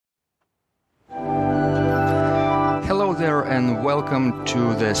there, and welcome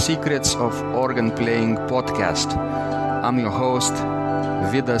to the Secrets of Organ Playing podcast. I'm your host,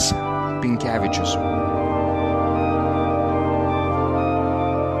 Vidas Pinkevičius.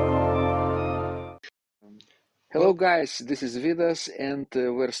 Hello guys, this is Vidas, and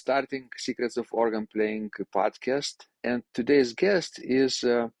we're starting Secrets of Organ Playing podcast. And today's guest is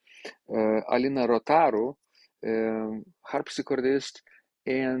Alina Rotaru, harpsichordist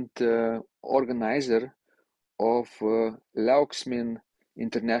and organizer of Lauksmin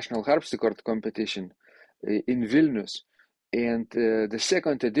International Harpsichord Competition in Vilnius. And the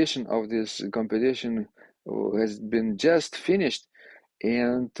second edition of this competition has been just finished,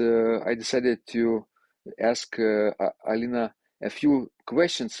 and I decided to ask Alina a few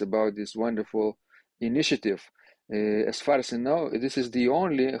questions about this wonderful initiative. As far as I know, this is the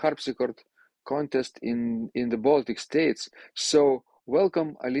only harpsichord contest in the Baltic states. So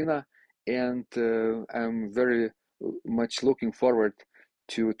welcome, Alina, and I'm very much looking forward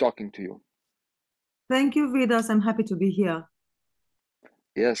to talking to you. Thank you, Vidas. I'm happy to be here.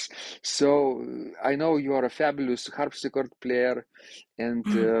 Yes, so I know you are a fabulous harpsichord player and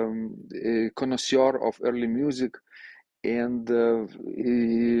a connoisseur of early music, and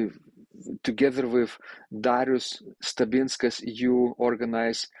together with Darius Stabinskas, you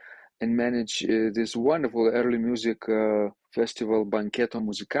organize and manage this wonderful early music festival Banketo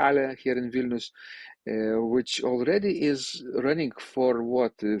Musicale here in Vilnius, which already is running for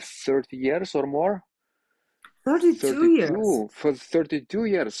what, 30 years or more? 32 years. For 32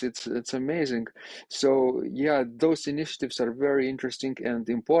 years. It's amazing. So yeah, those initiatives are very interesting and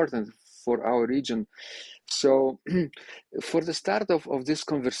important for our region. So for the start of this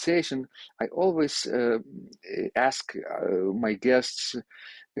conversation, I always ask my guests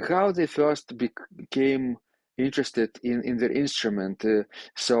how they first became interested in their instrument.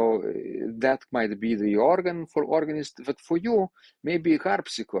 So that might be the organ for organist, but for you, maybe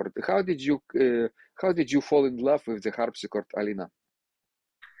harpsichord. How did you fall in love with the harpsichord, Alina?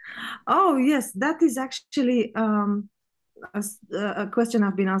 Oh, yes, that is actually a question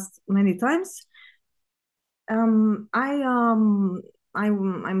I've been asked many times. I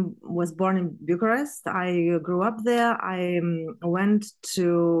was born in Bucharest. I grew up there. I went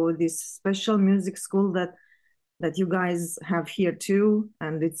to this special music school that you guys have here too,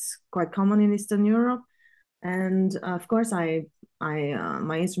 and it's quite common in Eastern Europe. And of course, my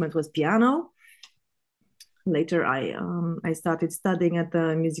instrument was piano. Later, I started studying at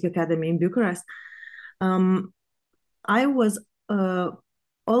the Music Academy in Bucharest. I was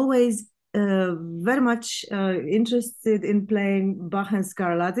always very much interested in playing Bach and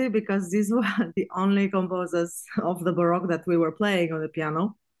Scarlatti because these were the only composers of the Baroque that we were playing on the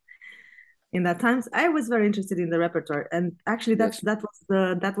piano. In that times, I was very interested in the repertoire, and actually, that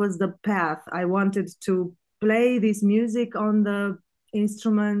was the path. I wanted to play this music on the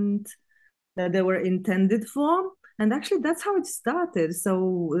instrument that they were intended for. And actually, that's how it started.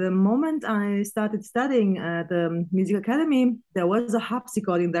 So the moment I started studying at the Music Academy, there was a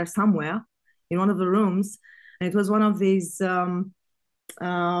harpsichord in there somewhere in one of the rooms. And it was one of these DDR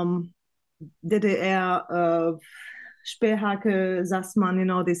Spähhacke,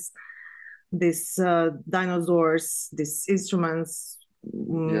 Sassmann, these dinosaurs, these instruments,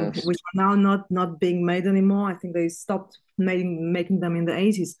 Yes. which are now not being made anymore. I think they stopped making them in the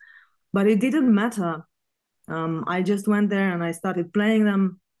 80s. But it didn't matter. I just went there and I started playing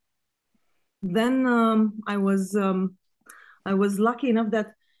them. Then I was lucky enough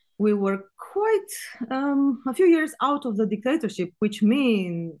that we were quite a few years out of the dictatorship, which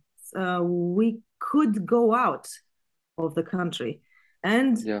means we could go out of the country,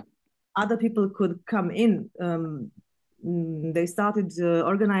 and other people could come in. They started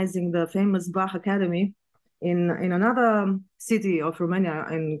organizing the famous Bach Academy in another city of Romania,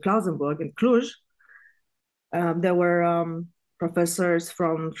 in Klausenburg, in Cluj. There were professors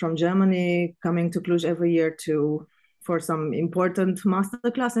from Germany coming to Cluj every year for some important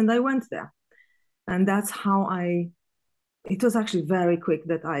master class, and I went there. And that's how it was actually very quick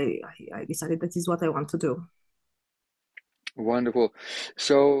that I decided that is what I want to do. Wonderful.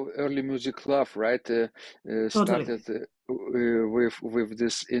 So early music love, right? Started with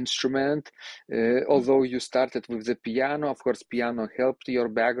this instrument. Although you started with the piano, of course, piano helped your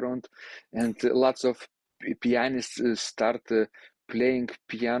background, and lots of pianists start playing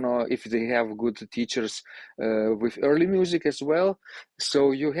piano if they have good teachers with early music as well.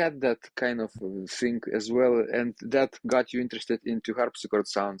 So you had that kind of thing as well, and that got you interested into harpsichord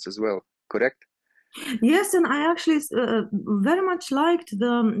sounds as well, correct? Yes, and I actually very much liked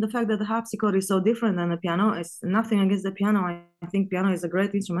the fact that the harpsichord is so different than the piano. It's nothing against the piano. I think piano is a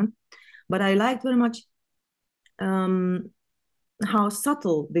great instrument, but I liked very much how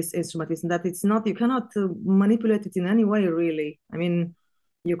subtle this instrument is, and that it's not, you cannot manipulate it in any way, really. I mean,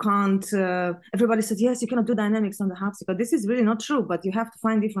 you can't, everybody says, yes, you cannot do dynamics on the harpsichord. This is really not true, but you have to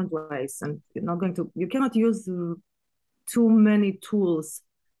find different ways, and you cannot use too many tools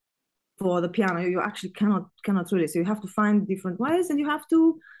for the piano. You actually cannot really. So you have to find different ways, and you have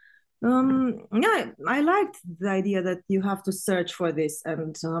to, yeah, I liked the idea that you have to search for this,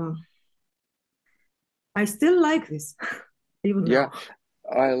 and I still like this. Even Yeah, now.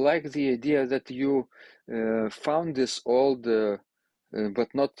 I like the idea that you found this old, but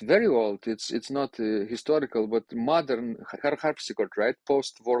not very old. It's not historical, but modern harpsichord, right?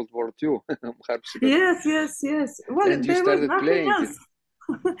 Post World War II harpsichord, Yes. Well, and you there was started nothing playing it. else.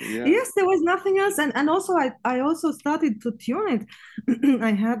 Yeah, Yes, there was nothing else, and also I also started to tune it.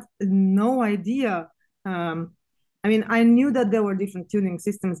 I had no idea. I mean, I knew that there were different tuning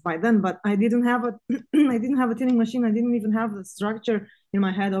systems by then, but I didn't have a I didn't have a tuning machine. I didn't even have the structure in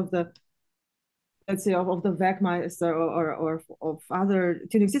my head of the, let's say, of the Werkmeister or of other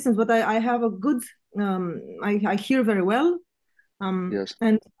tuning systems. But I have a good, I hear very well. yes.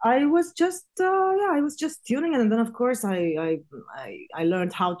 And I was just yeah, I was just tuning it, and then of course I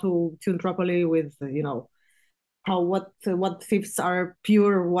learned how to tune properly with, how what fifths are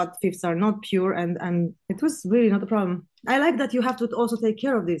pure, what fifths are not pure, and it was really not a problem. I like that you have to also take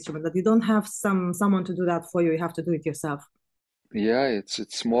care of the instrument, that you don't have someone to do that for you. You have to do it yourself. Yeah, it's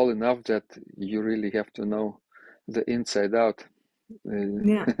small enough that you really have to know the inside out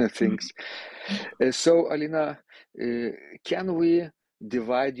Yeah. things. So, Alina, can we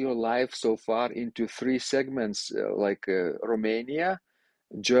divide your life so far into three segments, like Romania,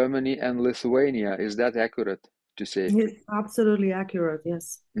 Germany, and Lithuania? Is that accurate to say? It's absolutely accurate.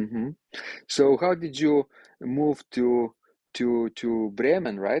 Yes. Hmm. So, how did you move to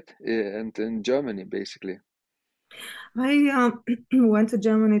Bremen, right? And in Germany, basically. I went to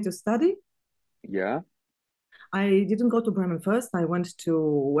Germany to study. Yeah. I didn't go to Bremen first. I went to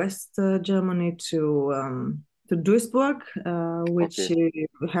West Germany to Duisburg, which Okay.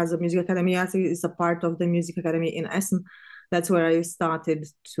 has a music academy. Actually, it's a part of the music academy in Essen. That's where I started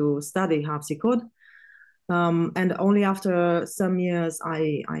to study harpsichord. And only after some years,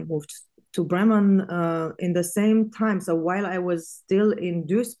 I moved to Bremen in the same time. So while I was still in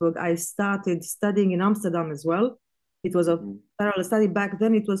Duisburg, I started studying in Amsterdam as well. It was a Hmm. parallel study. Back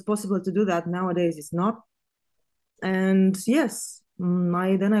then. It was possible to do that. Nowadays, it's not. And yes,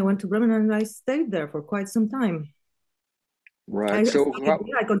 I went to Bremen and I stayed there for quite some time. Right. I So, studied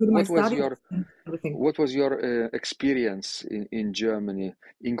there, I continued my what was studies your and everything. what was your experience in Germany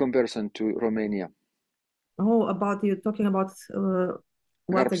in comparison to Romania? Oh, about you talking about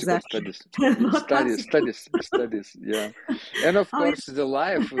what Harpsichord exactly? studies, What studies, harpsichord? studies, studies. Yeah, and of Oh, course the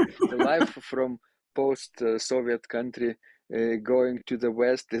life from post-Soviet country going to the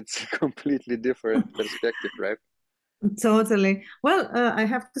West, it's a completely different perspective, right? totally. Well, I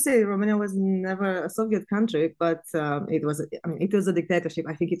have to say, Romania was never a Soviet country, but it was. I mean, it was a dictatorship.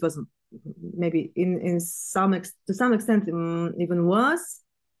 I think it was maybe to some extent even worse.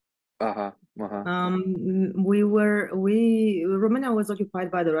 Uh-huh, uh-huh. Romania was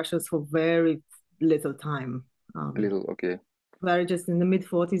occupied by the Russians for very little time. Little, okay. Very just in the mid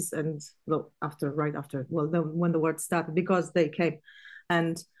 40s, and well, right after, well, when the war started, because they came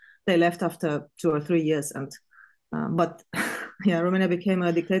and they left after 2 or 3 years. And but yeah, Romania became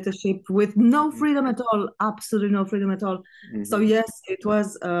a dictatorship with no Hmm. freedom at all, absolutely no freedom at all. So Hmm. yes, it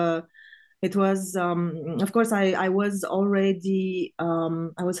was. Of course, I was already,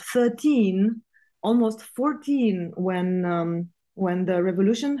 I was 13, almost 14 when the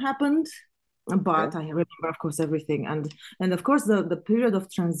revolution happened. Yeah, But I remember, of course, everything, and of course the period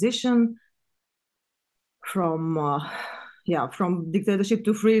of transition from from dictatorship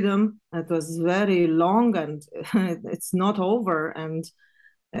to freedom. It was very long, and it's not over, and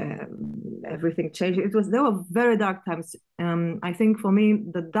everything changed. There were very dark times. I think for me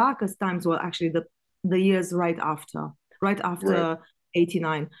the darkest times were actually the years right right, after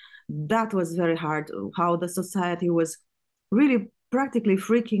 89. That was very hard. How the society was really practically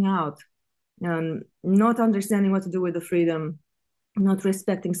freaking out and not understanding what to do with the freedom, not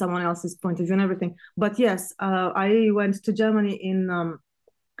respecting someone else's point of view and everything. But yes, I went to Germany in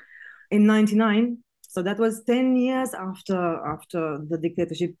 99. So that was 10 years after the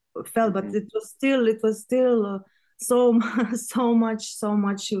dictatorship fell, but hmm, it was still so so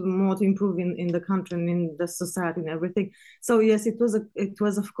much more to improve in the country and in the society and everything. So yes, it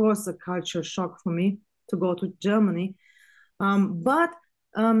was of course a culture shock for me to go to Germany. But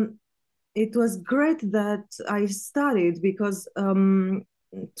it was great that I studied, because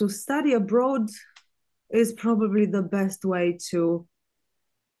to study abroad is probably the best way to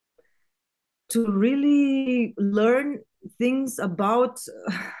really learn things about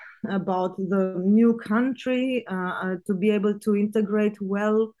the new country, to be able to integrate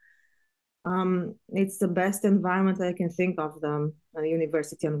well. It's the best environment I can think of, the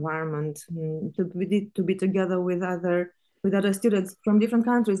university environment, to be together with other students from different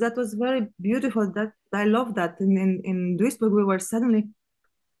countries. That was very beautiful. That I love that. In Duisburg, we were suddenly,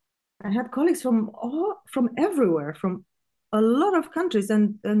 I had colleagues from everywhere, from a lot of countries,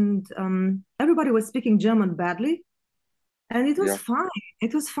 and everybody was speaking German badly, and it was Yeah. fine.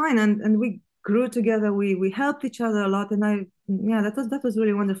 It was fine, and we grew together. We helped each other a lot, and yeah, that was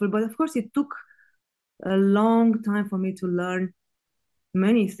really wonderful. But of course, it took a long time for me to learn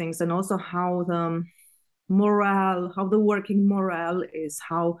many things, and also how the morale, how the working morale is,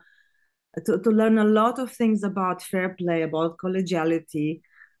 how to learn a lot of things about fair play, about collegiality.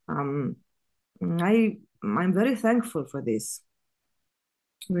 Um, I'm very thankful for this,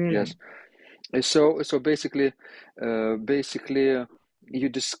 really. Yes. So basically, you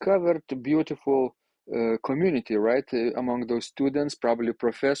discovered a beautiful community, right? Among those students, probably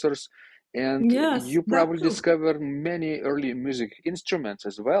professors, and Yes, you that probably too. discovered many early music instruments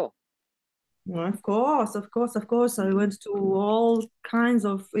as well. Of course, of course, of course. I Hmm. went to all kinds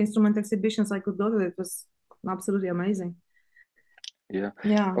of instrument exhibitions I could go to. It was absolutely amazing. Yeah,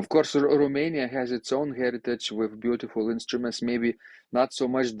 Yeah. of course, Romania has its own heritage with beautiful instruments, maybe not so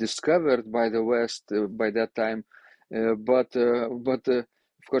much discovered by the West by that time, but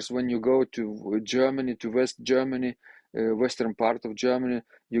of course, when you go to Germany, to West Germany, western part of Germany,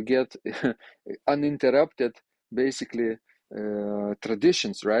 you get uninterrupted, basically,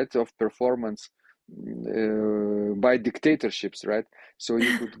 traditions, right, of performance by dictatorships, right? So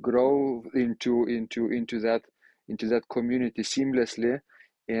you could grow into that community seamlessly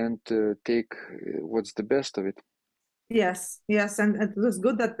and take what's the best of it. Yes, yes, and it was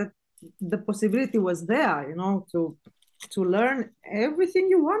good that the possibility was there, to learn everything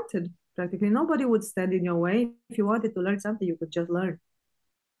you wanted. Practically nobody would stand in your way. If you wanted to learn something, you could just learn.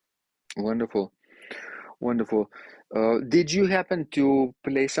 Wonderful, wonderful. Did you happen to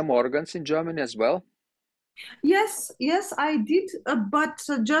play some organs in Germany as well? Yes, yes, I did, but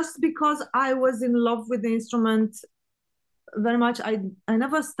just because I was in love with the instrument very much, I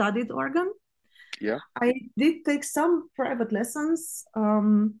never studied organ. Yeah. I did take some private lessons.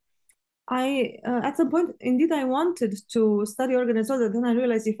 I At some point, indeed, I wanted to study organ as well. But then I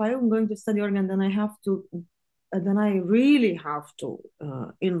realized if I am going to study organ, then I really have to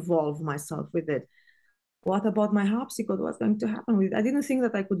involve myself with it. What about my harpsichord? What's going to happen with it? I didn't think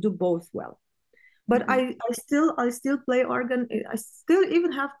that I could do both well. But Hmm. I still play organ. I still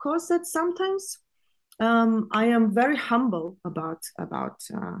even have corsets sometimes. I am very humble about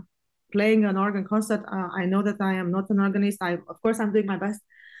playing an organ concert. I know that I am not an organist. Of course, I'm doing my best.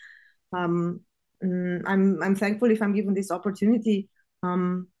 um, I'm thankful if I'm given this opportunity.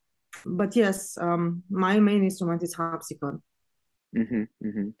 Um, but yes, my main instrument is harpsichord. Hmm.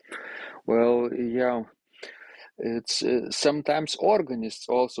 Hmm. Well, yeah, it's sometimes organists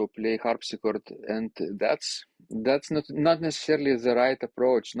also play harpsichord, and that's not necessarily the right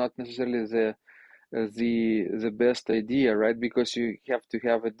approach, not necessarily the best idea, right? Because you have to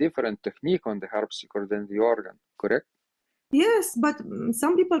have a different technique on the harpsichord than the organ, correct? Yes, but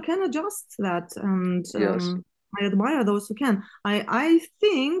some people can adjust that, and Yes. I admire those who can. I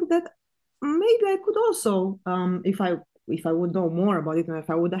think that maybe I could also, if I would know more about it, and if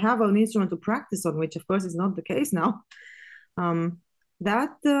I would have an instrument to practice on, which of course is not the case now. Um,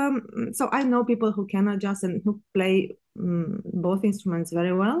 so I know people who can adjust and who play both instruments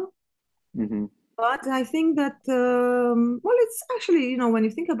very well. Hmm. But I think that well, it's actually, when you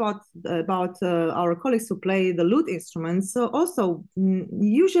think about our colleagues who play the lute instruments, so also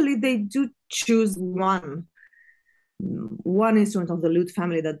usually they do choose one instrument of the lute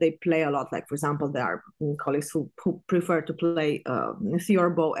family that they play a lot. Like for example, there are colleagues who prefer to play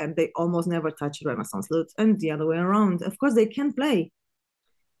theorbo, and they almost never touch Renaissance lute, and the other way around. Of course, they can play,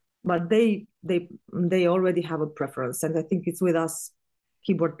 but they already have a preference, and I think it's with us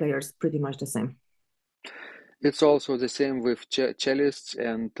keyboard players pretty much the same. It's also the same with cellists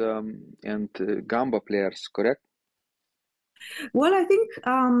and gamba players, correct? Well, I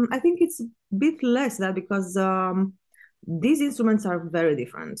think it's a bit less that, because these instruments are very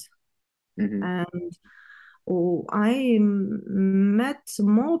different, Hmm. and I met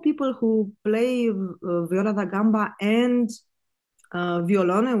more people who play viola da gamba and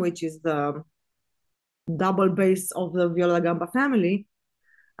violone, which is the double bass of the viola da gamba family.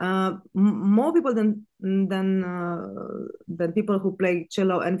 More people than people who play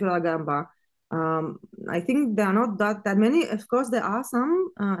cello and viola da gamba. I think there are not that many. Of course, there are some,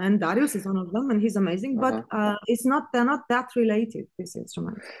 and Darius is one of them, and he's amazing. But they're not that related. These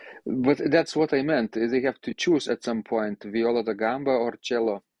instruments. But that's what I meant. They have to choose at some point viola da gamba or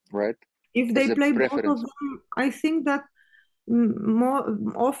cello, right? If As they a play both of preference. them, I think that more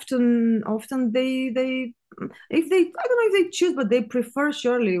often they if they I don't know if they choose, but they prefer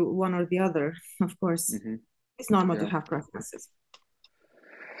surely one or the other. Of course, it's normal to Yeah. have preferences.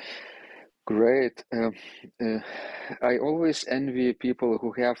 Great. I always envy people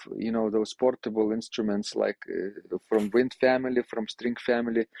who have, those portable instruments like from wind family, from string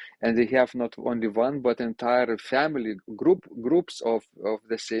family, and they have not only one but entire family groups of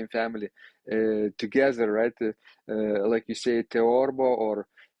the same family together, right? Like you say, theorbo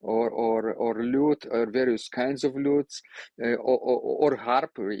or lute or various kinds of lutes or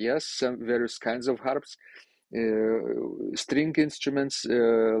harp. Yes, some various kinds of harps. String instruments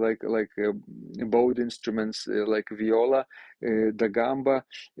like bowed instruments like viola, da gamba.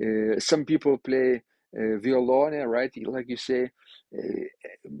 Some people play violone, right? Like you say,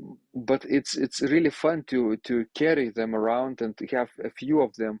 but it's really fun to carry them around and to have a few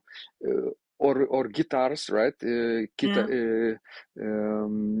of them. Or guitars, right? Yeah.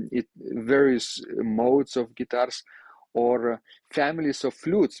 Various modes of guitars, or families of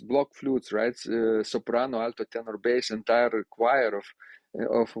flutes, block flutes, right? Soprano, alto, tenor, bass, entire choir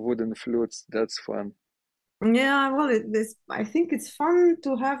of wooden flutes. That's fun. Yeah, well, I think it's fun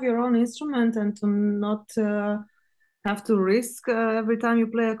to have your own instrument and to not have to risk every time you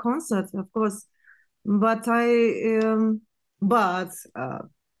play a concert, of course. But but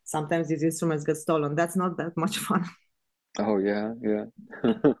sometimes these instruments get stolen. That's not that much fun. Oh yeah, yeah.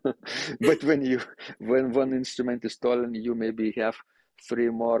 But when one instrument is stolen, you maybe have three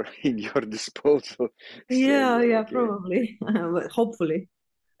more in your disposal. So Yeah, yeah, yeah, okay, probably, but hopefully.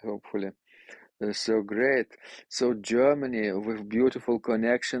 hopefully. So great. So Germany with beautiful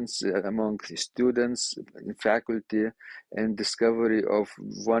connections among the students, faculty, and discovery of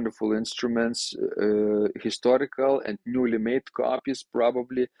wonderful instruments, historical and newly made copies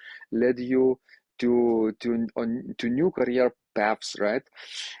probably led you to new career paths, right?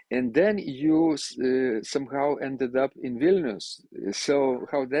 And then you somehow ended up in Vilnius. So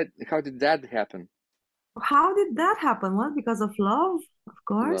how did that happen? How did that happen? Well, because of love, of Love,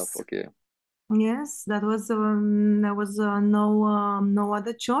 course. okay, Yes, there was no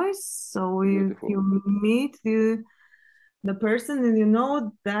other choice. So if beautiful, you meet the person and you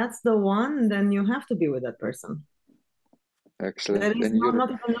know that's the one, then you have to be with that person. There excellent. is And you're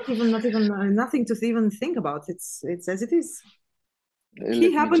not even nothing to even think about. It's as it is. He let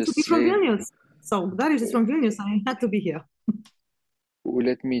me happened to just be from say Vilnius, so Darius is from Vilnius. I had to be here. we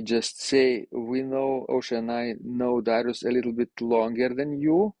know, Osha and I know Darius a little bit longer than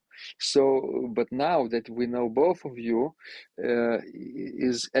you. So, but now that we know both of you,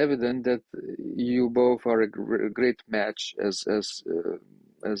 is evident that you both are a great match as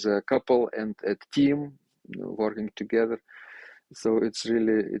a couple and a team, working together. So it's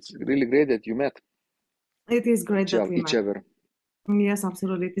really great that you met It is great that we each met. other. Yes,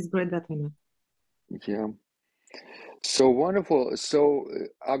 absolutely. It is great that we met. Yeah. So wonderful. So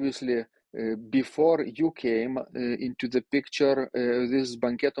obviously, before you came into the picture, this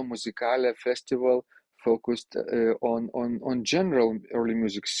Banchetto Musicale festival focused on general early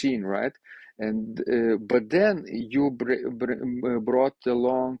music scene, right? And but then you brought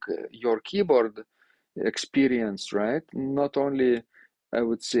along your keyboard experience, right? Not only, I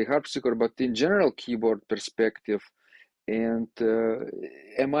would say, harpsichord, but in general keyboard perspective. And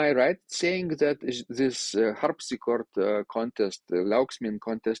am I right saying that this harpsichord contest, Lauksmien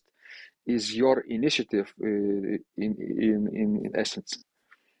contest, is your initiative in essence?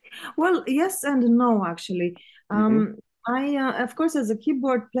 Well, yes and no, actually. Mm-hmm. I, of course, as a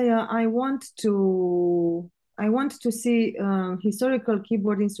keyboard player, I want to see historical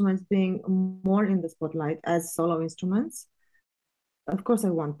keyboard instruments being more in the spotlight as solo instruments. Of course, I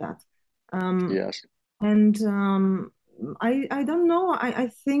want that. Um, Yes. and I don't know. I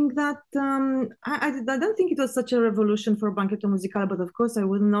think that I don't think it was such a revolution for Banchetto Musicale, but of course I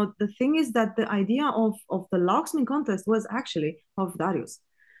wouldn't know. The thing is that the idea of the Lauksmien contest was actually of Darius.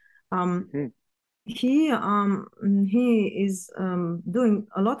 Um, Mm-hmm. he is doing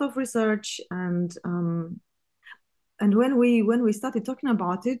a lot of research and when we started talking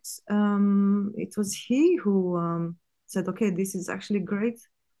about it, it was he who said, "Okay, this is actually great.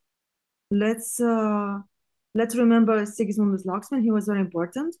 Let's uh, let's remember Sigismundus Lauksmien. He was very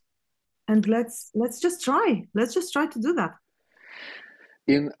important, and let's just try. Let's just try to do that."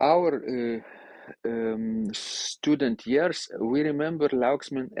 In our student years, we remember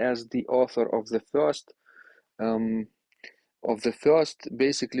Lauxman as the author um, of the first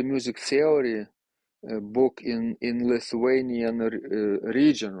basically music theory book in Lithuanian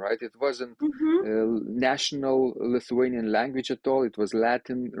region, right? It wasn't national Lithuanian language at all. It was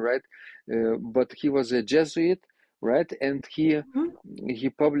Latin, right? But he was a Jesuit, right? And he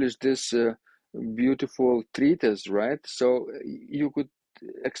published this beautiful treatise, right? So you could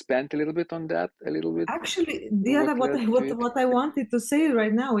expand a little bit on that, a little bit. Actually, What led to it? what I wanted to say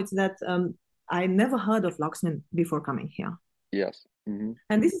right now is that I never heard of Lauxman before coming here. Yes. Mm-hmm.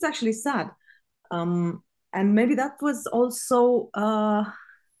 And this is actually sad. And maybe that was also,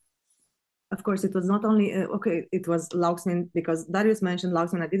 of course, it was not only, okay, it was Lauxman because Darius mentioned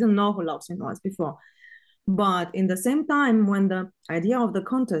Lauxman. I didn't know who Lauxman was before. But in the same time, when the idea of the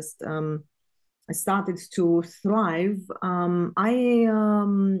contest started to thrive, I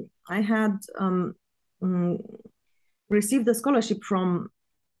had received a scholarship from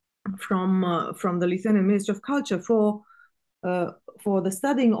the Lithuanian Ministry of Culture for the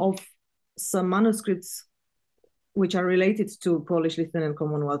studying of some manuscripts which are related to Polish-Lithuanian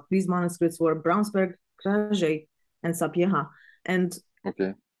Commonwealth. These manuscripts were Braunsberg, Kražiai, and Sapieha. And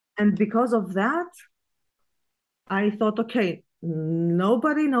because of that, I thought, okay,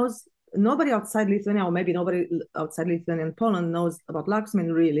 nobody outside Lithuania, or maybe nobody outside Lithuania and Poland knows about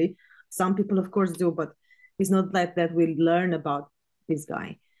Lauxman really. Some people, of course, do, but it's not that we learn about this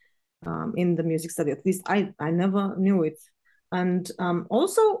guy in the music study. At least I never knew it. And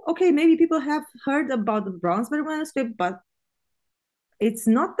also, okay, maybe people have heard about the Braunsberg manuscript, but it's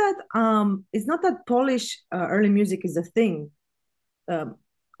not that Polish early music is a thing,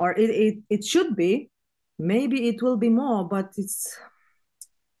 or it should be. Maybe it will be more, but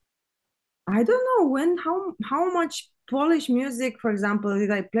I don't know how much Polish music, for example, did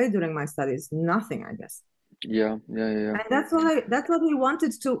I play during my studies? Nothing, I guess. Yeah. And that's what we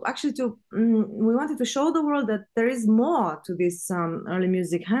wanted to we wanted to show the world that there is more to this early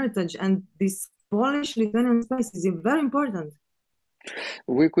music heritage, and this Polish Lithuanian space is very important.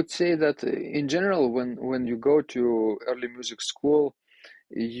 We could say that in general, when you go to early music school,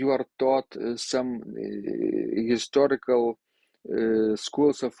 you are taught some historical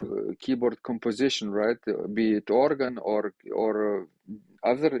schools of keyboard composition, right? Be it organ or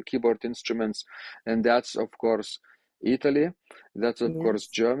other keyboard instruments, and that's of course Italy, that's of course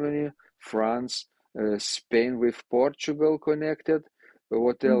Germany, France, Spain with Portugal connected.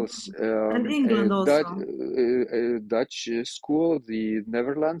 What else? And England also. Dutch school, the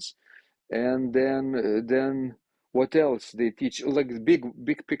Netherlands, and then what else they teach? Like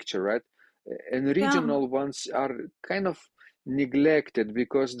big picture, right? And regional ones are kind of neglected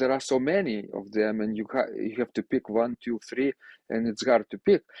because there are so many of them, and you have to pick 1, 2, 3, and it's hard to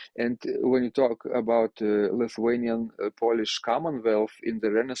pick. And when you talk about Lithuanian Polish Commonwealth in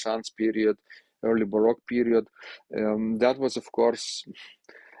the Renaissance period, early Baroque period, that was of course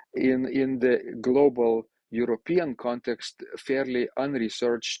in the global European context fairly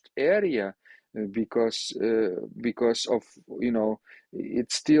unresearched area because of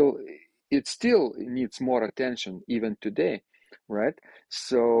it still needs more attention even today, right?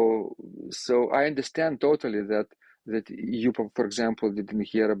 So I understand totally that you, for example, didn't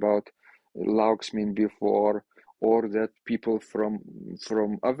hear about Lauxman before, or that people from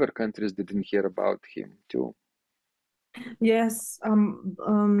other countries didn't hear about him too. Yes,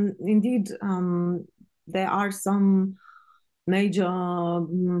 indeed, there are some major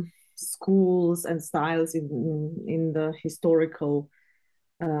schools and styles in the historical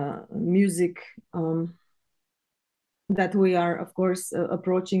music that we are, of course,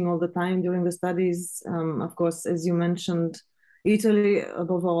 approaching all the time during the studies. Of course, as you mentioned, Italy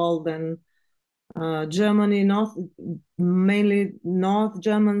above all, then Germany, mainly North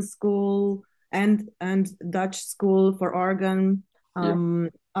German school, and Dutch school for organ.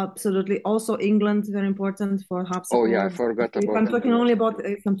 Absolutely. Also England, very important for harpsichord. Oh yeah, I forgot about. If I'm talking only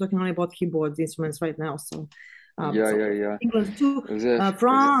about keyboard instruments right now. So England too.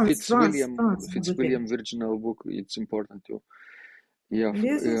 France, Fitzwilliam Virginal book. It's important too. Yeah.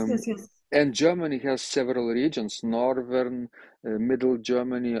 Yes. And Germany has several regions: northern, middle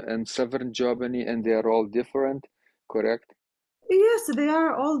Germany, and southern Germany, and they are all different. Correct? Yes, they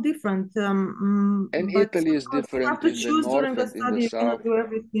are all different. And Italy is different. You have to in choose the north during the and study. in the You cannot south. do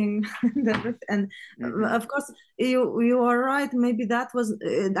everything. And of course, you are right. Maybe that was.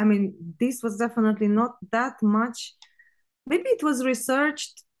 I mean, this was definitely not that much. Maybe it was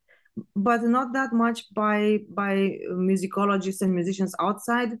researched, but not that much by musicologists and musicians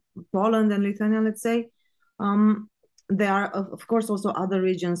outside Poland and Lithuania. Let's say. There are, of course, also other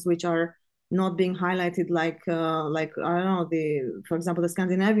regions which are not being highlighted like I don't know, for example, the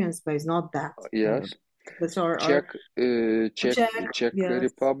Scandinavian space, not that. Yes. That's Czech yes.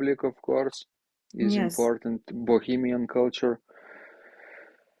 Republic, of course, is Yes. important. Bohemian culture.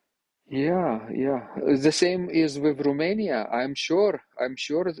 Yeah, yeah. The same is with Romania. I'm sure.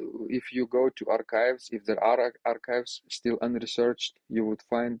 If you go to archives, if there are archives still unresearched, you would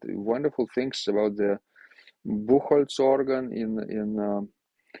find wonderful things about the Buchholz organ in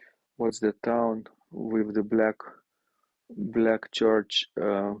what's the town with the black church?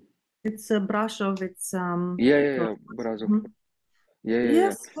 It's Brasov. It's Yeah, Brazov. Mhm. Yeah.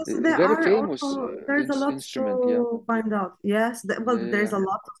 Yes, there Very are famous also there's a lot instrument. Yeah, to find out. Yes, there's yeah. a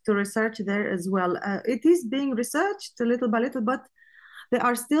lot to research there as well. It is being researched little by little, but there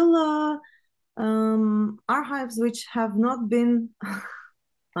are still archives which have not been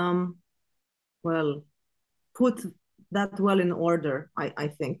um, well put that well in order. I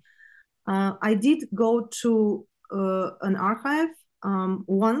think I did go to an archive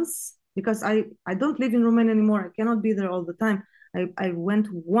once because I don't live in Romania anymore. I cannot be there all the time. I went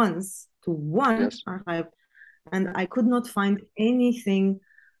once to one Yes. archive and I could not find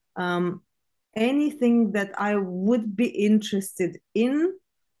um, anything that I would be interested in.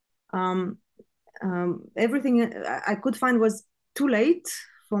 Um, Everything I could find was too late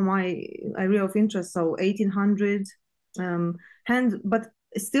for my area of interest. So 1800 but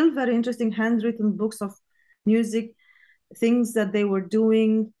still very interesting handwritten books of music, things that they were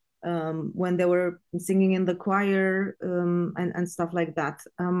doing when they were singing in the choir and stuff like that.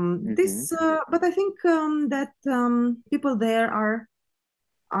 Mm-hmm. But I think that people there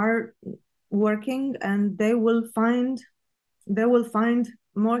are working and they will find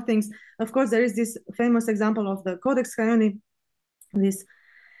more things. Of course, there is this famous example of the Codex Caioni, this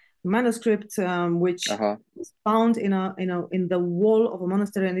manuscript which Uh-huh. was found in the wall of a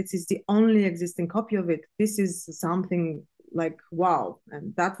monastery, and it is the only existing copy of it. This is something like wow,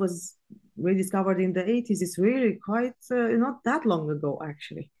 and that was rediscovered in the 80s. It's really quite not that long ago,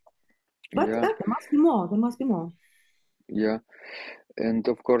 actually. But Yeah, there must be more. There must be more. yeah. And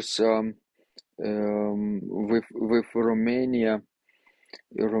of course, with Romania,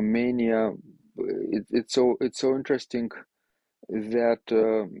 it's so interesting that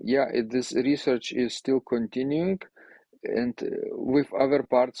this research is still continuing, and with other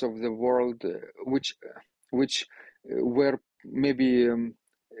parts of the world which were maybe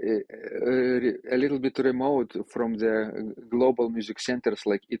a little bit remote from the global music centers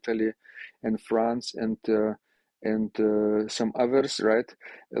like Italy and France and some others, right?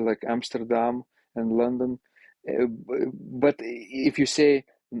 Like Amsterdam and London. But if you say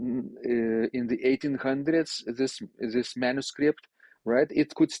in the 1800s, this manuscript, right,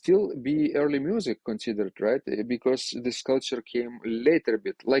 it could still be early music considered, right? Because this culture came later a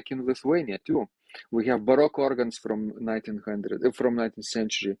bit, like in Lithuania too. We have Baroque organs from 19th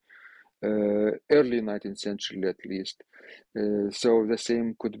century, early 19th century at least. So the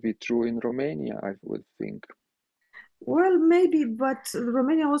same could be true in Romania, I would think. Well, maybe, but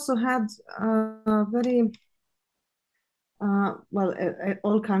Romania also had very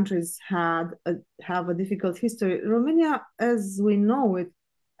all countries have a difficult history. Romania, as we know it,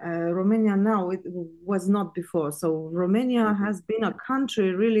 Romania now, it was not before. So Romania Mm-hmm. has been a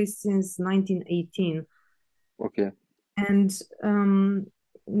country really since 1918, Okay. and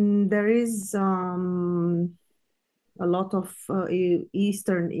there is a lot of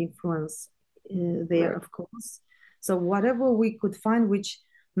Eastern influence there, Right. of course. So whatever we could find which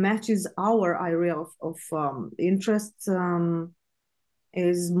matches our area of interest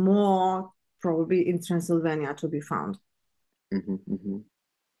is more probably in Transylvania to be found. Mm-hmm. Mm-hmm.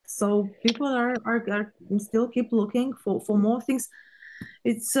 So people are still keep looking for more things.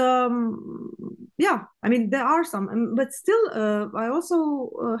 It's yeah, I mean there are some, but still I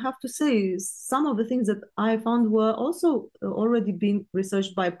also have to say some of the things that I found were also already being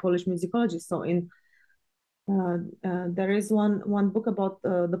researched by Polish musicologists. So there is one book about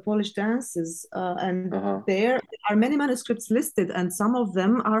the Polish dances, and Uh-huh. there are many manuscripts listed, and some of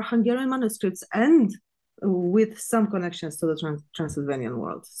them are Hungarian manuscripts, and with some connections to the Transylvanian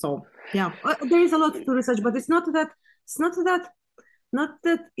world. So yeah, there is a lot to research, but it's not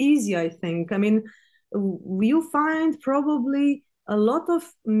that easy, I think. I mean, you find probably a lot of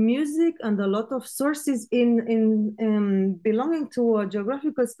music and a lot of sources in belonging to a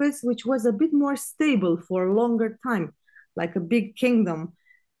geographical space which was a bit more stable for a longer time, like a big kingdom.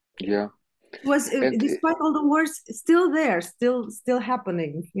 Yeah. It was And despite all the wars still there, still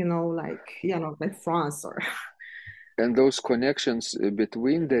happening. Like France or And those connections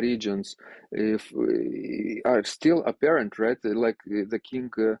between the regions are still apparent, right? Like the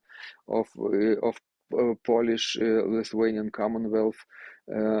king of Polish Lithuanian Commonwealth,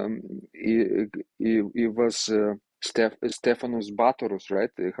 he was Stephanus Batorus,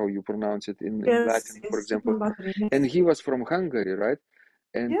 right? How you pronounce it in Yes, Latin, for yes, example. Stefan Batory, And yes. he was from Hungary, right?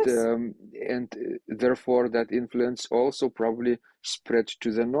 And Yes, therefore that influence also probably spread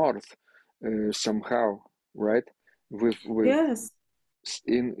to the north somehow, right? With yes,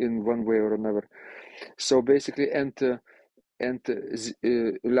 in one way or another. So basically,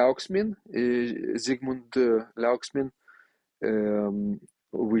 Lauksmin, Zygmunt Lauksmin, um,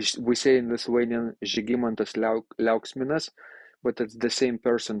 we say in Lithuanian Žygimantas Lauksminas, but it's the same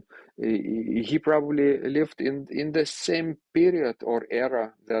person. He probably lived in the same period or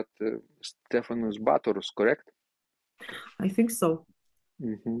era that Stephanus Batorus, correct? I think so.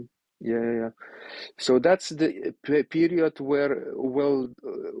 Mm-hmm. Yeah. So that's the period where, well,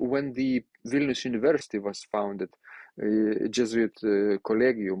 when the Vilnius University was founded, Jesuit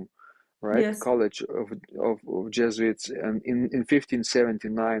Collegium, right? Yes. College of Jesuits, and in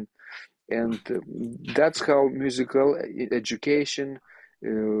 1579. And that's how musical education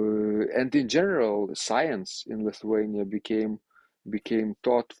and in general science in Lithuania became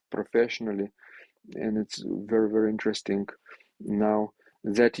taught professionally. And it's very, very interesting now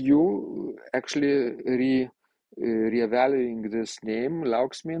that you actually reevaluating this name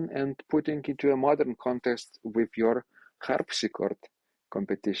Lauksmin and putting into a modern context with your harpsichord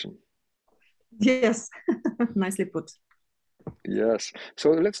competition. Yes, nicely put. Yes.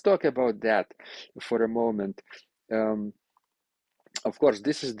 So let's talk about that for a moment. Um, of course,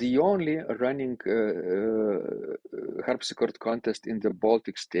 this is the only running harpsichord contest in the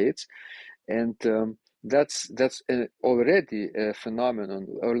Baltic states, and that's already a phenomenon,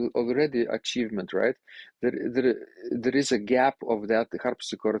 already achievement, right? There is a gap of that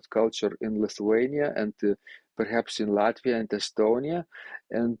harpsichord culture in Lithuania and perhaps in Latvia and Estonia,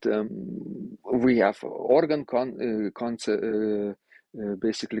 and we have organ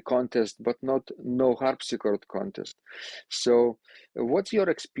basically contest, but no harpsichord contest. So, what's your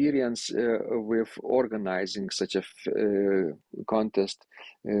experience with organizing such a contest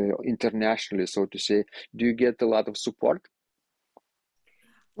internationally, so to say? Do you get a lot of support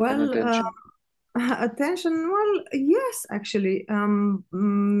and Well, attention? attention. Well, yes, actually.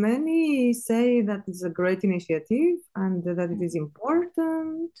 Many say that it's a great initiative and that it is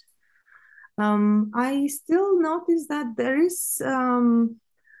important. I still notice that there is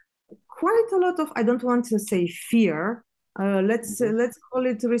quite a lot of, I don't want to say fear. Mhm. Let's call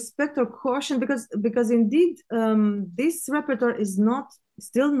it respect or caution, because indeed this repertoire is not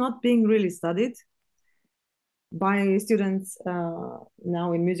still not being really studied by students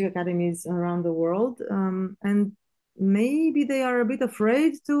now in music academies around the world, and maybe they are a bit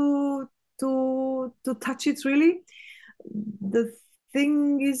afraid to touch it really. The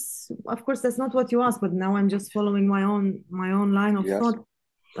thing is, of course, that's not what you asked, but now I'm just following my own line of Yes. thought.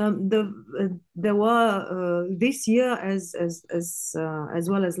 There were this year as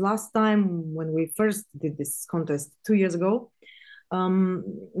well as last time when we first did this contest 2 years ago. Um,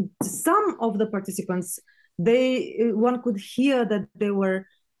 some of the participants, one could hear that they were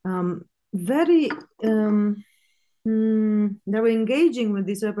very they were engaging with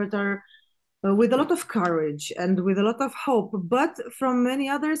this repertoire with a lot of courage and with a lot of hope. But from many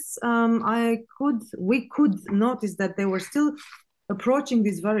others, we could notice that they were still approaching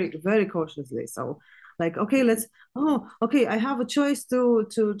this very, very cautiously. So, like, okay, okay, I have a choice to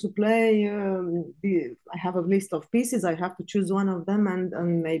play. I have a list of pieces. I have to choose one of them,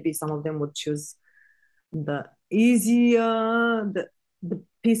 and maybe some of them would choose the easier, the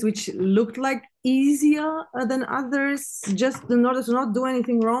piece which looked like easier than others, just in order to not do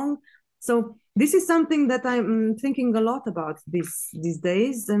anything wrong. So this is something that I'm thinking a lot about these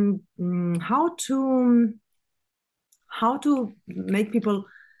days, and how to make people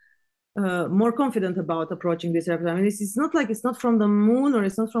more confident about approaching this repertoire. I mean, this is not like it's not from the moon or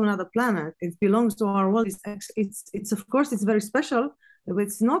it's not from another planet. It belongs to our world. It's of course it's very special, but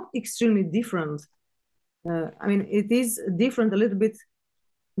it's not extremely different. I mean, it is different a little bit.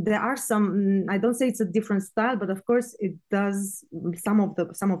 There are some. I don't say it's a different style, but of course it does. Some of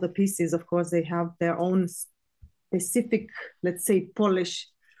the pieces, of course, they have their own specific, let's say, Polish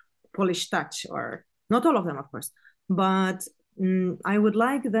touch, or not all of them, of course. But I would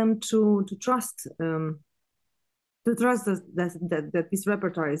like them to trust that this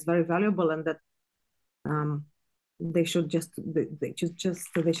repertoire is very valuable, and that um, they should just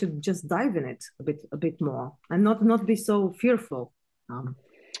dive in it a bit more, and not be so fearful.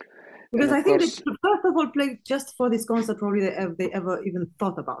 Because of I think they course, first of all played just for this concert. Probably they ever even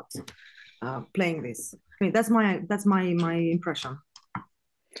thought about playing this. I mean, that's my impression.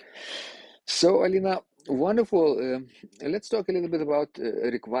 so Alina, wonderful. Let's talk a little bit about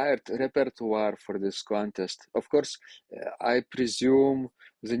required repertoire for this contest. Of course, I presume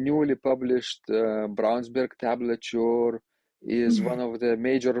the newly published Braunsberg tablature is one of the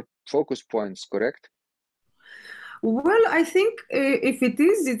major focus points, correct? Well, I think if it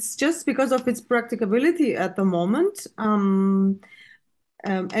is, it's just because of its practicability at the moment.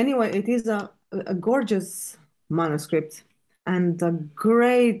 Anyway, it is a gorgeous manuscript and a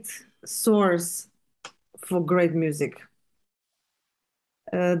great source for great music.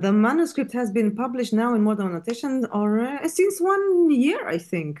 The manuscript has been published now in modern notation or since 1 year, I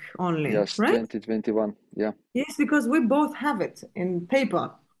think, only, Yes, right? 2021. Yeah, Yes, because we both have it in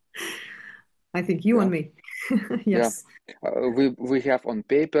paper. I think you yeah, and me. yeah. Yes. We have on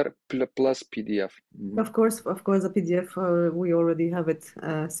paper plus PDF. Of course, the PDF, we already have it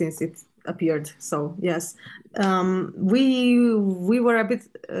since it appeared. So yes, we were a bit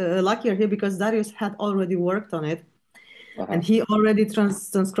luckier here because Darius had already worked on it, Uh-huh. and he already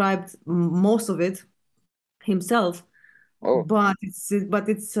transcribed most of it himself. Oh, But it's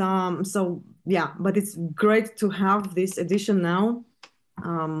great to have this edition now,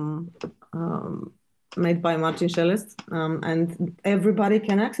 um, um, made by Martin Schellest, and everybody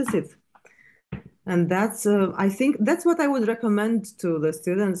can access it. And that's, I think that's what I would recommend to the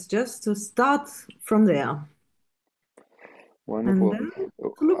students, just to start from there and wonderful. then to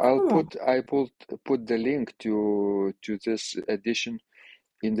look for more. I put the link to this edition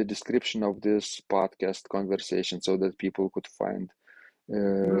in the description of this podcast conversation so that people could find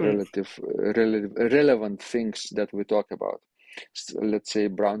Great. relevant things that we talk about. Let's say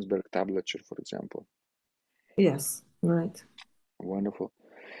Braunsberg tablature, for example. Yes, right. Wonderful.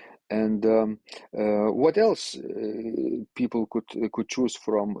 And what else people could choose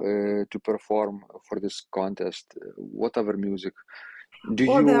from to perform for this contest? What other music? Do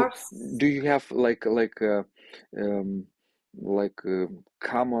Or there you are, have um,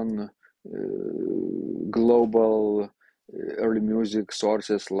 common global early music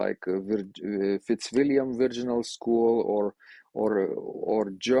sources like Fitzwilliam Virginal School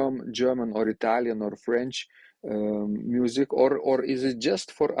or German or Italian or French music, or is it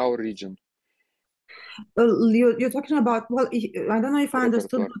just for our region you're talking about, well, I don't know if I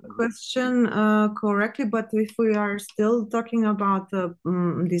understood repertoire? the question correctly, but if we are still talking about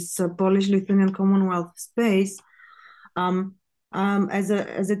this Polish-Lithuanian Commonwealth space, as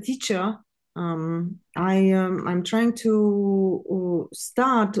a teacher, I'm trying to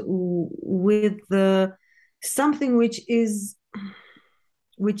start with something which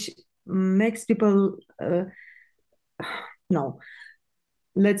makes people no.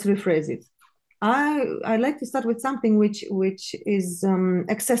 Let's rephrase it. I like to start with something which is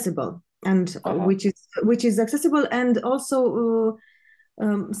accessible and Uh-huh. which is accessible and also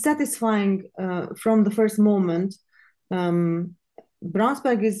satisfying from the first moment.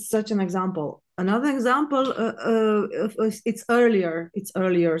 Braunsberg is such an example. Another example, it's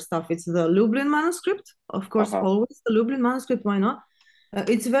earlier stuff. It's the Lublin manuscript, of course, Uh-huh. always the Lublin manuscript. Why not?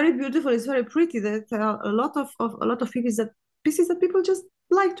 It's very beautiful. It's very pretty. There are a lot of pieces that people just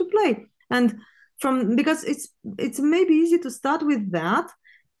like to play, and from because it's maybe easy to start with that,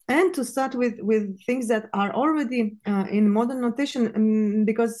 and to start with things that are already in modern notation,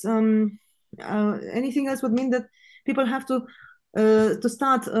 because anything else would mean that people have to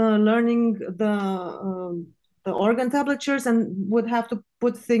start learning the organ tablatures and would have to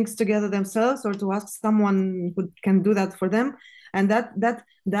put things together themselves or to ask someone who can do that for them, and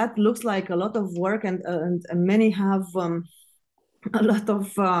that looks like a lot of work, and many have a lot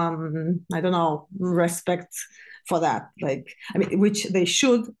of I don't know, respect for that, like, I mean, which they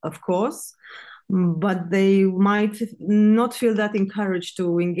should, of course, but they might not feel that encouraged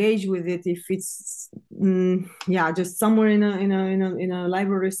to engage with it if it's yeah, just somewhere in a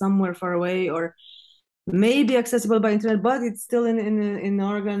library somewhere far away, or maybe accessible by internet, but it's still in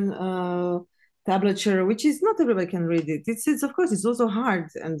organ tablature, which is not everybody can read it. It's of course it's also hard,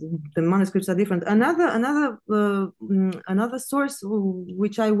 and the manuscripts are different. Another source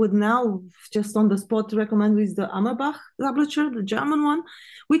which I would now just on the spot recommend is the Ammerbach tablature, the German one,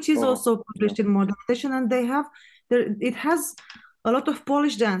 which is Oh, also yeah. published in modern edition, and it has a lot of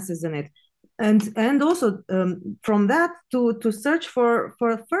Polish dances in it. And also from that to search for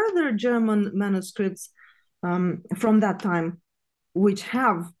further German manuscripts from that time, which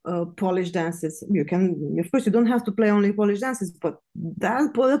have Polish dances. You can, of course, you don't have to play only Polish dances, but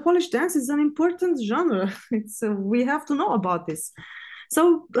the Polish dance is an important genre. It's we have to know about this.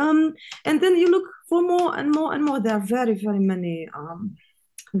 So and then you look for more and more and more. There are very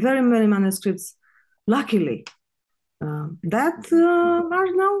many manuscripts, luckily, that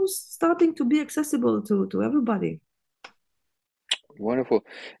are now starting to be accessible to everybody. Wonderful.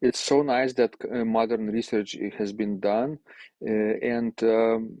 It's so nice that modern research has been done, and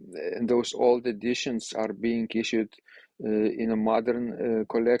those old editions are being issued in a modern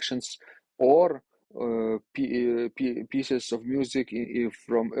collections, or pieces of music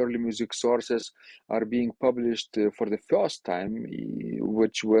from early music sources are being published for the first time,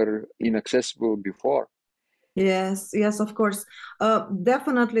 which were inaccessible before. Yes, yes, of course.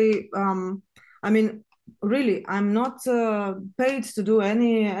 Definitely. I mean, really, I'm not paid to do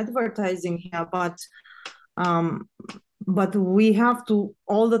any advertising here, um, but we have to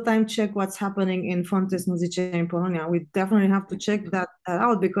all the time check what's happening in Fontes Musicee in Polonia. We definitely have to check that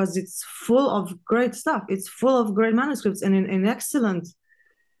out because it's full of great stuff. It's full of great manuscripts and in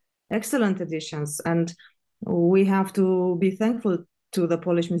excellent editions. And we have to be thankful to the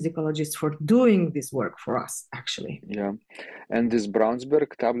Polish musicologists for doing this work for us, actually. Yeah, and this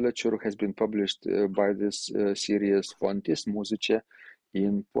Braunsberg tablature has been published by this series Fontes Musicee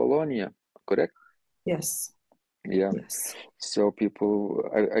in Polonia, correct? Yes. Yeah. Yes. So people,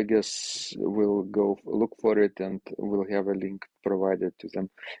 I guess, will go look for it, and we'll have a link provided to them.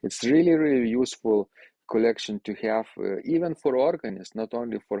 It's really, really useful collection to have, even for organists, not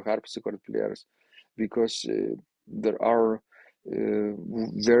only for harpsichord players, because there are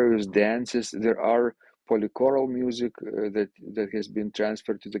various dances, there are polychoral music that has been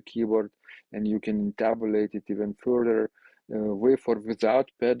transferred to the keyboard, and you can tabulate it even further, with or without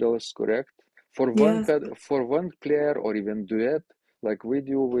pedals, correct? Yes. For one player or even duet, like we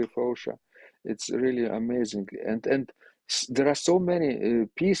do with Osha, it's really amazing. And there are so many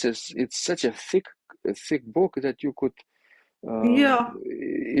pieces. It's such a thick book that you could. Yeah.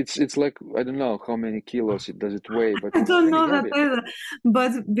 It's like I don't know how many kilos it does it weigh, but I it's don't really know that heavy. either.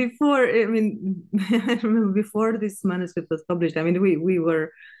 But before, I mean, I remember before this manuscript was published, I mean, we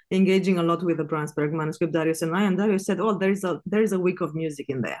were engaging a lot with the Braunsberg manuscript, Darius and I, and Darius said, "Oh, there is a week of music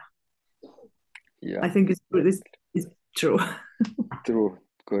in there." Yeah, I think it's true. true,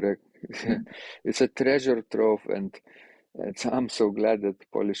 correct. It's a treasure trove, and I'm so glad that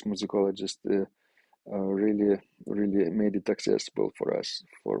Polish musicologists really really made it accessible for us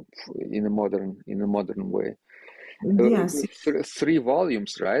in a modern way. Yes, Three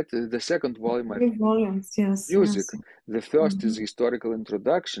volumes, right? The second volume, I three think, volumes. Yes, music. yes. The first is Mhm. historical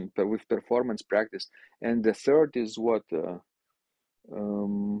introduction with performance practice, and the third is what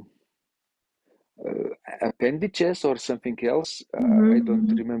um, appendages or something else. I don't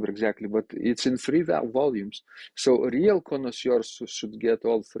Mhm. remember exactly, but it's in three volumes. So real connoisseurs should get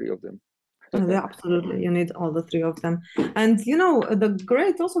all three of them. Yeah, absolutely, you need all the three of them, and the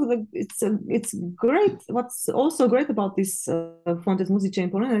great also it's great. What's also great about this Fontes Musicee in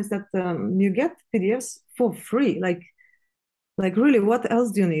Polonia is that you get PDFs for free. Like really, what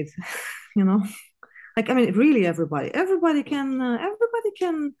else do you need? you know, like I mean, really, everybody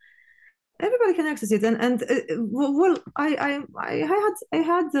can access it, and well, I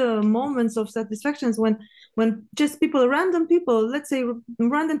had moments of satisfactions when just random people, let's say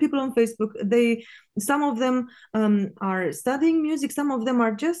random people on Facebook, some of them are studying music, some of them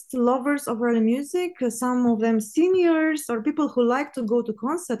are just lovers of early music, some of them seniors or people who like to go to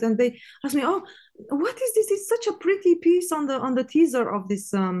concert, and they ask me, "Oh, what is this? It's such a pretty piece on the teaser of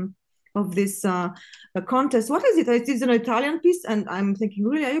this contest. What is it? It is an Italian piece." And I'm thinking,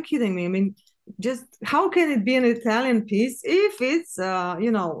 really, are you kidding me? I mean, just how can it be an Italian piece if it's,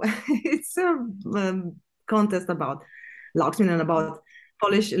 it's a contest about Laxmin and Mhm. about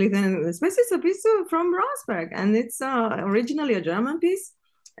Polish Lithuanian space. It's a piece from Braunsberg, and it's originally a German piece.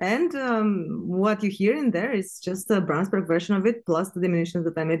 And what you hear in there is just a Braunsberg version of it, plus the diminutions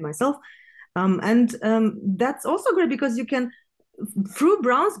that I made myself. And that's also great because you can, through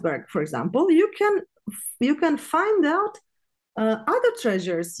Braunsberg, for example, you can find out other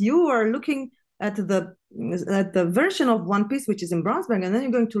treasures. You are looking at the version of one piece which is in Braunsberg, and then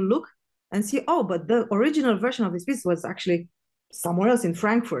you're going to look and see, oh, but the original version of this piece was actually somewhere else in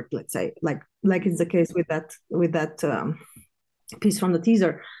Frankfurt, let's say, like it's the case with that piece from the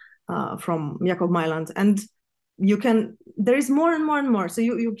teaser from Jakob Mailand. And there is more and more and more. So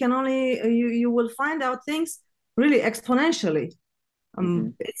you can only you will find out things really exponentially.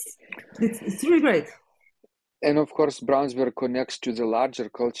 Mhm. It's really great. And of course, Braunsberg connects to the larger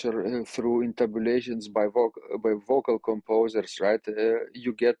culture through intabulations by vocal composers, right?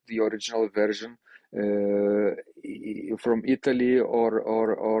 You get the original version from Italy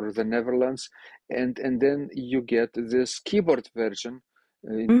or the Netherlands, and then you get this keyboard version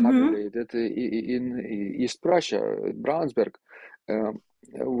tabulated in East Prussia, Braunsberg,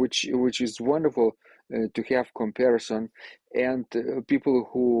 which is wonderful to have comparison, and people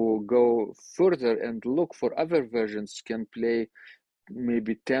who go further and look for other versions can play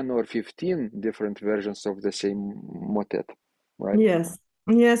maybe 10 or 15 different versions of the same motet, right? Yes,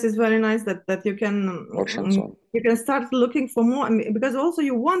 yes, it's very nice that Or chanson. you can start looking for more. I mean, because also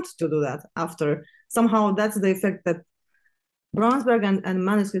you want to do that after. Somehow that's the effect that Braunsberg and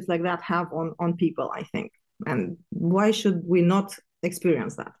manuscripts like that have on people, I think. And why should we not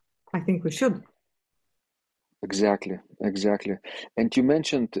experience that? I think we should. Exactly, exactly. And you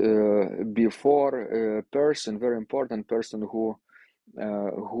mentioned before a person, very important person who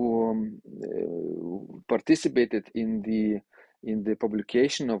participated in the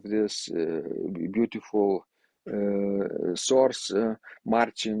publication of this beautiful source,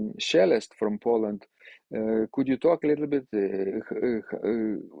 Marcin Szelest from Poland. Could you talk a little bit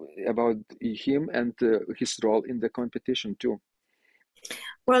about him and his role in the competition too?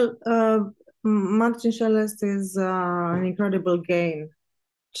 Well, Marcin Szelest is an incredible gain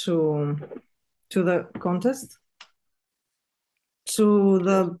to the contest, to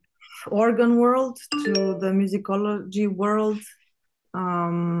the organ world, to the musicology world.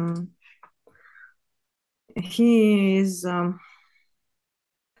 He is.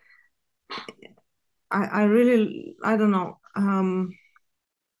 I really, I don't know.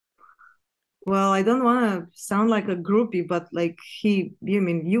 Well, I don't want to sound like a groupie, but like you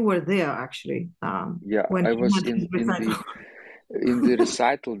mean you were there actually Yeah, when I he was had his recital. in the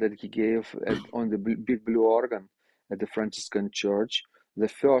recital that he gave on the big blue organ at the Franciscan Church, the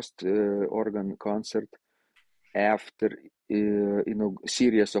first organ concert after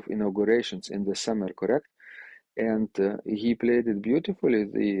series of inaugurations in the summer, correct? And he played it beautifully,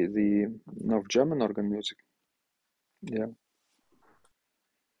 the North German organ music. Yeah.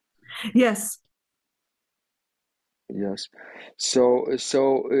 Yes, Yes. So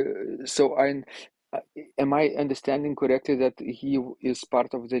am I understanding correctly that he is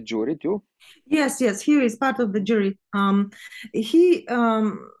part of the jury too? yes, he is part of the jury. He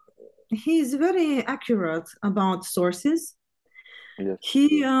is very accurate about sources. Yes.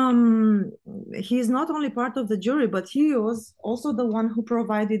 He is not only part of the jury, but he was also the one who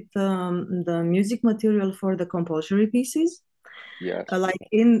provided the music material for the compulsory pieces. Yes. Like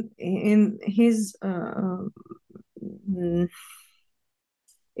in his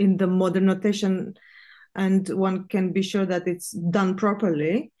in the modern notation, and one can be sure that it's done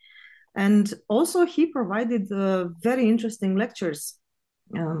properly. And also, he provided very interesting lectures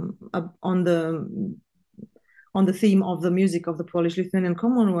on the theme of the music of the Polish-Lithuanian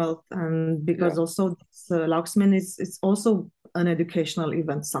Commonwealth, and because also Lauksmין is it's also an educational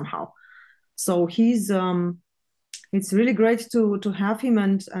event somehow. So it's really great to have him,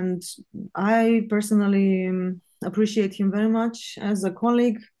 and I personally appreciate him very much as a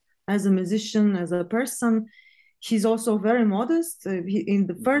colleague, as a musician, as a person. He's also very modest. In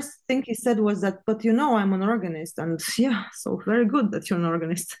the first thing he said was that, but I'm an organist, and yeah, so very good that you're an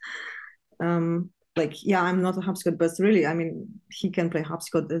organist. I'm not a harpsichord, but really, I mean, he can play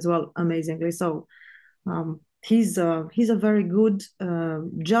harpsichord as well amazingly. So he's a very good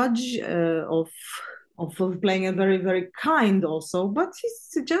judge of playing, a very very kind also, but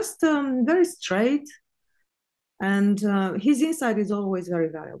he's just very straight, and his insight is always very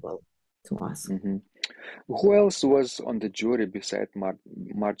valuable to us. Mm-hmm. Who else was on the jury beside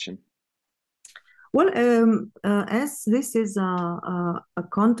Marcin? Well, as this is a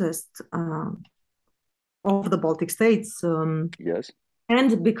contest of the Baltic states, yes,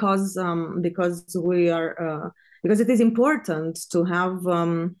 and because we are because it is important to have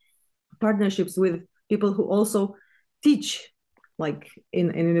partnerships with people who also teach, like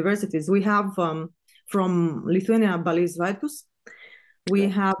in universities. We have from Lithuania Balys Vaitkus, we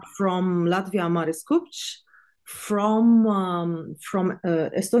have from Latvia Maris Kupch, from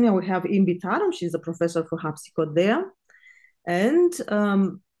Estonia we have Imbi Tarum, she's a professor for harpsichord there, and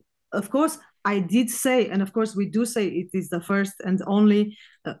of course I did say, and of course we do say, it is the first and only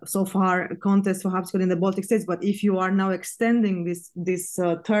so far contest for harpsichord in the Baltic states. But if you are now extending this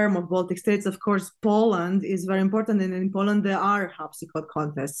term of Baltic states, of course Poland is very important, and in Poland there are harpsichord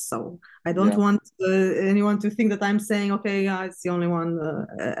contests. So I don't want anyone to think that I'm saying, okay, it's the only one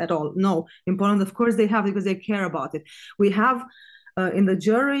at all. No, in Poland of course they have, because they care about it. We have in the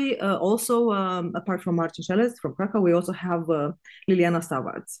jury also, apart from Marcin Szelest from Krakow, we also have Liliana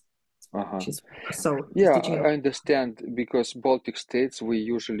Stavards. I understand, because Baltic states we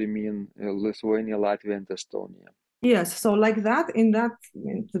usually mean Lithuania, Latvia, and Estonia. Yes, so like that,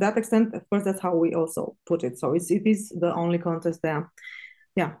 to that extent, of course, that's how we also put it. So it is the only contest there.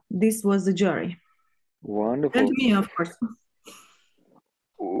 yeah, this was the jury. Wonderful. And me, of course.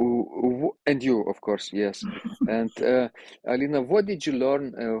 And you, of course, yes. And Alina, what did you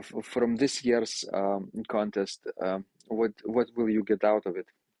learn from this year's contest? What will you get out of it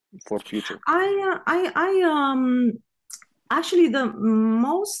for future? I actually the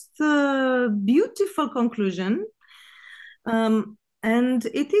most beautiful conclusion, and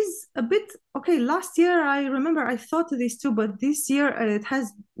it is a bit okay. Last year, I remember I thought this too, but this year it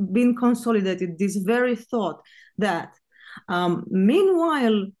has been consolidated. This very thought that,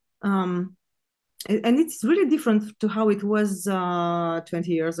 meanwhile, and it's really different to how it was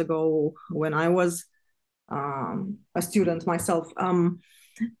 20 years ago when I was a student myself.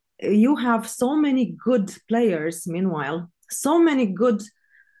 You have so many good players, meanwhile, so many good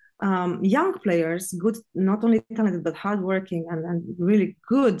young players, good, not only talented, but hardworking and really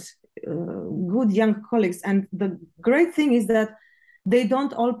good, good young colleagues. And the great thing is that they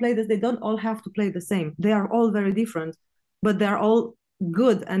don't all play this, they don't all have to play the same. They are all very different, but they're all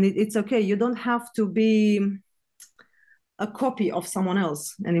good. And it's okay. You don't have to be a copy of someone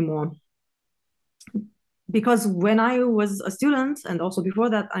else anymore. Because when I was a student, and also before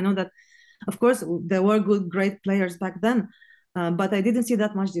that, I know that, of course, there were good, great players back then, but I didn't see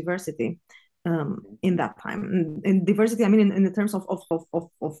that much diversity in that time. In diversity, I mean, in the terms of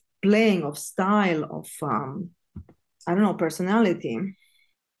playing, of style, of I don't know, personality.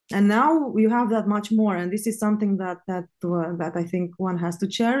 And now you have that much more, and this is something that I think one has to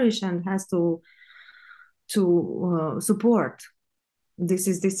cherish and has to support. This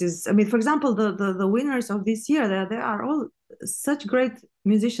is I mean, for example, the winners of this year, they are all such great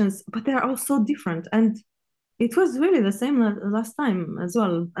musicians, but they are all so different, and it was really the same last time as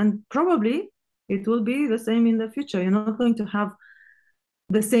well, and probably it will be the same in the future. You're not going to have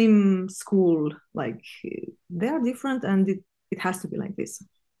the same school. Like, they are different, and it has to be like this. I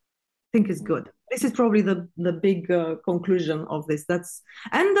think it's good. This is probably the big conclusion of this. That's,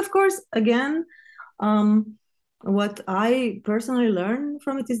 and of course, again, what I personally learned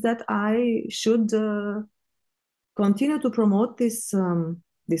from it is that I should continue to promote this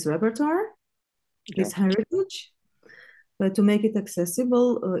repertoire, this heritage, to make it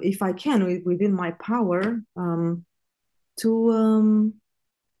accessible, if I can, within my power, to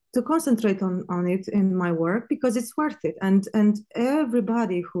concentrate on it in my work, because it's worth it. And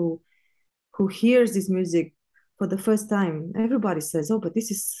everybody who hears this music for the first time, everybody says, "Oh, but this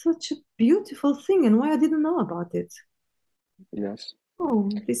is such a beautiful thing, and why I didn't know about it." Yes. Oh,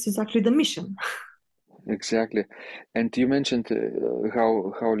 this is actually the mission. Exactly. And you mentioned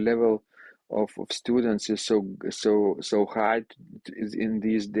how level of students is so high in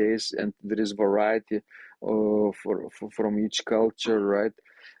these days, and there is variety from each culture, right?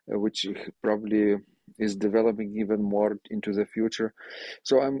 Which probably is developing even more into the future.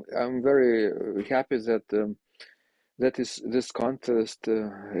 So I'm very happy that this contest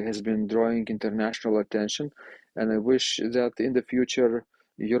has been drawing international attention, and I wish that in the future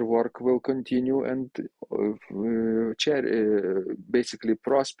your work will continue and basically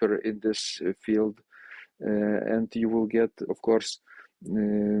prosper in this field, and you will get, of course,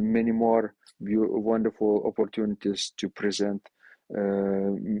 many more wonderful opportunities to present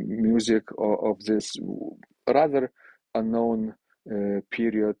music of this rather unknown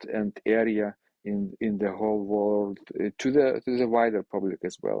period and area in the whole world, to the wider public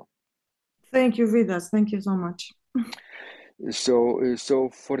as well. Thank you, Vidas. Thank you so much. So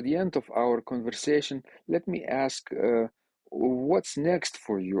for the end of our conversation, let me ask, what's next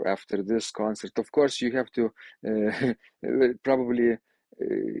for you after this concert? Of course, you have to probably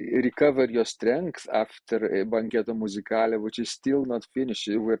recover your strength after Banchetto Musicale, which is still not finished.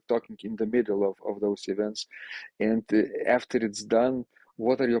 We're talking in the middle of those events. And after it's done,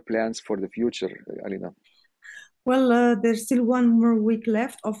 what are your plans for the future, Alina? Well, there's still one more week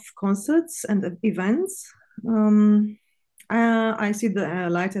left of concerts and events. I see the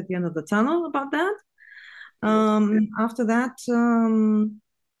light at the end of the tunnel about that. After that,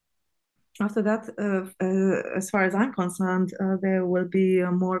 as far as I'm concerned, there will be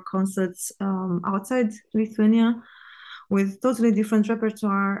more concerts outside Lithuania with totally different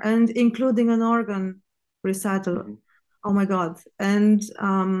repertoire, and including an organ recital. Mm-hmm. Oh my God. And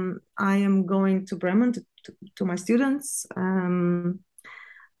I am going to Bremen to my students. And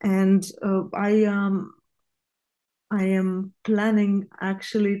I am planning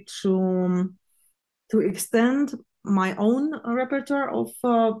actually to extend my own repertoire of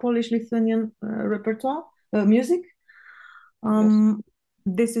Polish-Lithuanian repertoire music. Yes.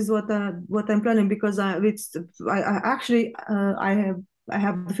 This is what I'm planning, because I actually I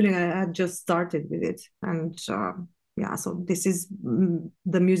have the feeling I had just started with it, and yeah, so this is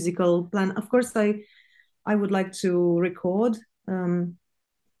the musical plan. Of course, I would like to record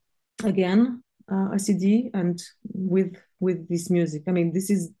again a CD and with this music. I mean, this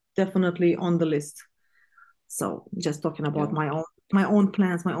is definitely on the list. So just talking about Yeah. my own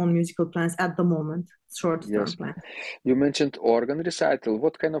plans, my own musical plans at the moment, short-term Yes. plans. You mentioned organ recital.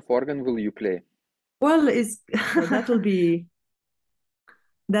 What kind of organ will you play? Well, it's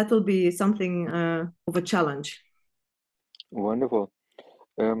that will be something of a challenge. Wonderful.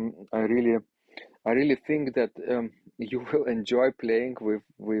 Um, I really, I really think that you will enjoy playing with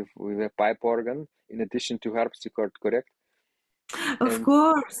a pipe organ in addition to harpsichord, correct? Of And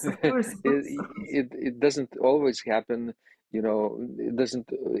course, of it, course, of course, of course. it doesn't always happen, it doesn't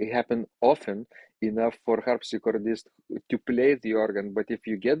happen often enough for harpsichordists to play the organ. But if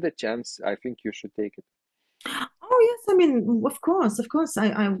you get the chance, I think you should take it. Oh yes, I mean, of course,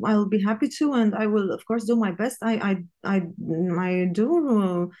 I'll be happy to, and I will, of course, do my best. I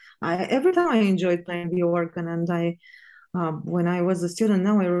do. Every time I enjoyed playing the organ, and when I was a student,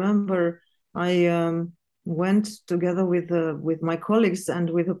 now I remember I went together with my colleagues and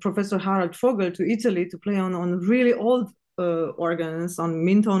with Professor Harald Vogel to Italy to play on really old organs, on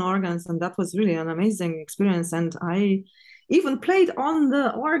Minton organs, and that was really an amazing experience. And I even played on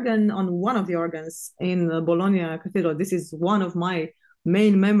the organ on one of the organs in Bologna Cathedral. This is one of my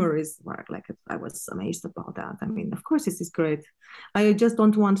main memories. Like I was amazed about that. I mean, of course, this is great. I just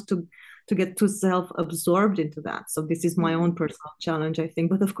don't want to get too self-absorbed into that. So this is my own personal challenge, I think.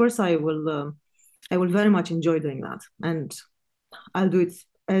 But of course, I will very much enjoy doing that, and I'll do it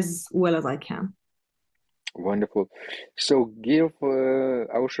as well as I can. Wonderful. So give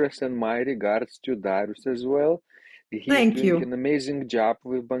Aušros and my regards to Darius as well. He's Thank doing you. an amazing job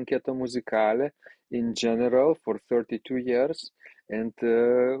with Banchetto Musicale in general for 32 years. And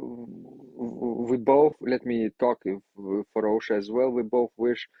we both, let me talk for Ausra as well, we both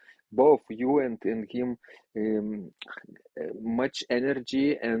wish both you and him um, much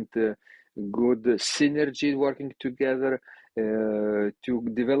energy and good synergy working together to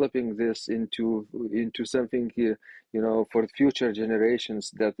developing this into something for future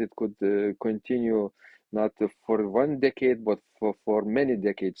generations, that it could continue not for one decade but for many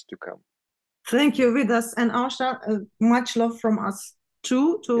decades to come. Thank you, Vidas and Asha. Much love from us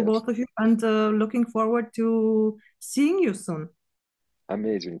too, to Yes, both of you, and looking forward to seeing you soon.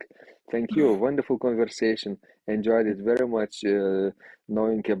 amazing. Thank you. Wonderful conversation. Enjoyed it very much,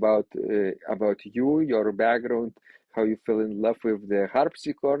 knowing about you, your background, how you fell in love with the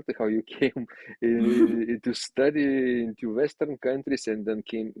harpsichord, how you came to study into Western countries and then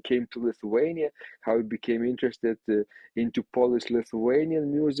came to Lithuania, how you became interested into Polish-Lithuanian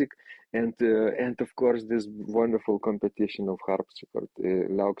music, and of course this wonderful competition of harpsichord,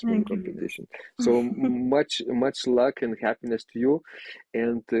 Lauksmen Thank you, Vidas. competition. So much luck and happiness to you,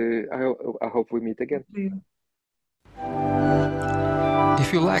 and I hope we meet again.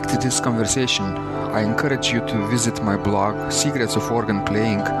 If you liked this conversation, I encourage you to visit my blog Secrets of Organ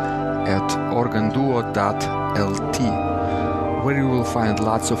Playing at organduo.lt, where you will find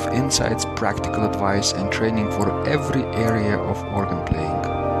lots of insights, practical advice, and training for every area of organ playing.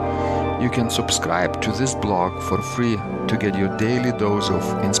 You can subscribe to this blog for free to get your daily dose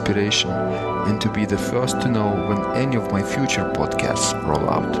of inspiration and to be the first to know when any of my future podcasts roll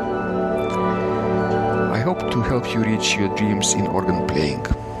out. I hope to help you reach your dreams in organ playing.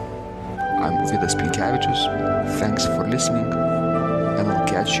 I'm Vidas Pilkevičius. Thanks for listening, and I'll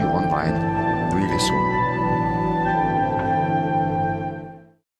catch you online really soon.